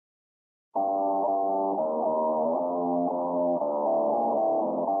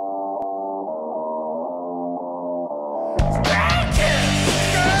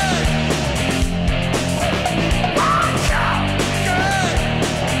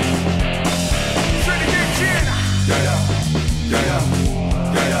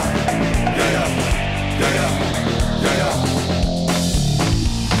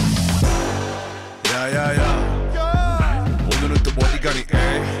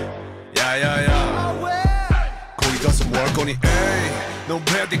야야야 거기 가서 뭐 할 거니 에이 넌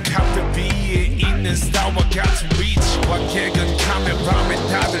베디 카페 위에 있는 스타와 같은 위치와 객은 카메라맨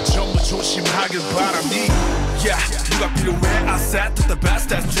다들 전부 조심하길 바라니 야 누가 필요해 I said to the best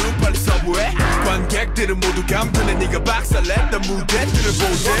that's true 빨리 서브해 관객들은 모두 감탄해 네가 박살냈던 무대들을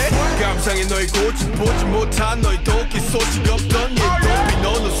보세 감상해 너의 고집 보지 못한 너의 도끼 소식 없던 예 도피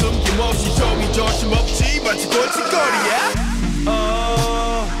너는 숨김없이 정이 조심없지 마치 골칫거리야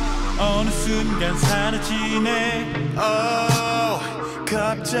어느 순간 사라지네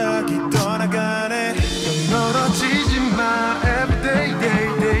갑자기 떠나가네 멀어지지 마 everyday day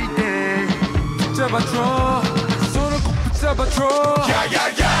day day 붙잡아줘 손을 꼭 붙잡아줘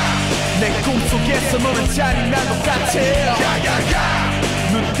야야야 내 꿈속에서 너는 잔인한 것 같아 야야야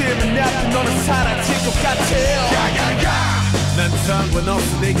눈 뜨면 앞에 너는 사라질 것 같아 야야야 난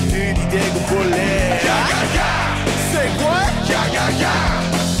상관없어 내게 들이대고 볼래 야야야 Say what? 야야야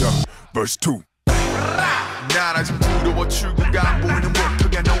Verse 2 난 아직 두려워 출구가 안 보이는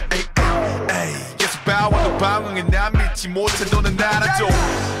목표가 no 에이 에이 계속 봐와도 방황해 난 믿지 못해 너는 알아줘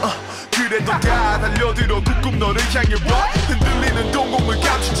그래도 다 달려들어 꾹꾹 너를 향해 와 흔들리는 동공을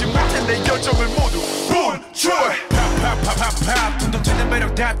감추지 못해 내 열정을 모두 분출 팝팝팝팝 퉁퉁 튀는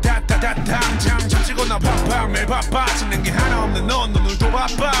매력 다다다다 당장 잠시거나 팍팍 매일 바빠지는 게 하나 없는 넌 오늘도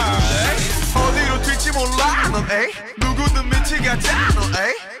바빠 어디로 튈지 몰라 넌 에이 누구든 미치겠다 넌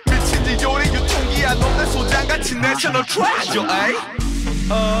에이 미친지 요리 유통기한 없는 소장같이 내셔널 트레저 에이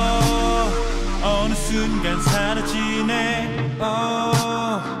어느 순간 사라지네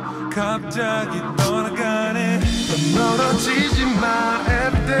갑자기 떠나가네 멀어지지 마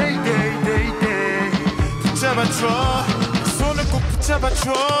everyday day day day 붙잡아줘 손을 꼭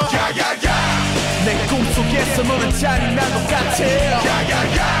붙잡아줘 야야야 내 꿈속에서 너는 잔인한 것 같아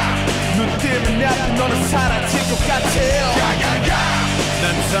야야야 눈 뜨면 앞에 너는 사라질 것 같아 야야야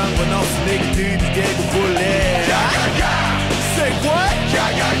난 상관없어 내게 들이대고 볼래 야야야 Say what?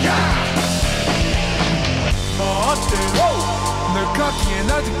 야야야 뭐 어때? 널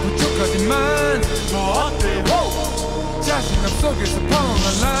갖기엔 아직 부족하지만 뭐 어때? 자신감 속에서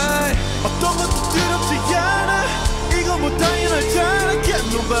방황한 날 어떤 것도 두렵지 않아 이건 뭐 당연하잖아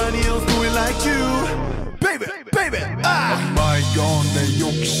Can't nobody else do it like you Baby, baby, 엄마 이건 내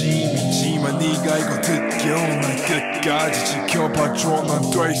욕심이지만 네가 이거 듣겨 날 끝까지 지켜봐줘 난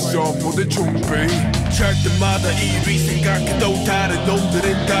돼 있어 모든 준비 잘 때마다 이리 생각해 또 다른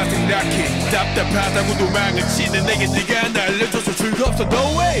놈들은 다 생각해 답답하다고 도망을 치는 내게 네가 날려줘서 즐겁어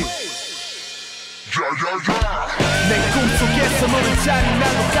No way 야야야 내 꿈속에서 너는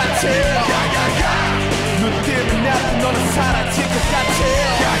잔인한 것 같아 야야야 눈 뜨면 앞에 너는 사라질 것 같아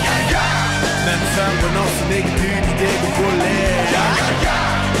야야야 난 상관없어 내게 들이대고 볼래 야야야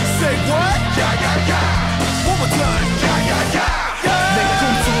Say what? 야야야 One more time 야야야 내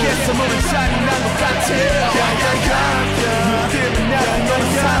꿈속에서 너는 잔인한 것 같아 야야야 눈 뜨면 앞에 너는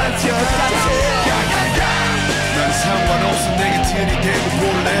사라질 것 같아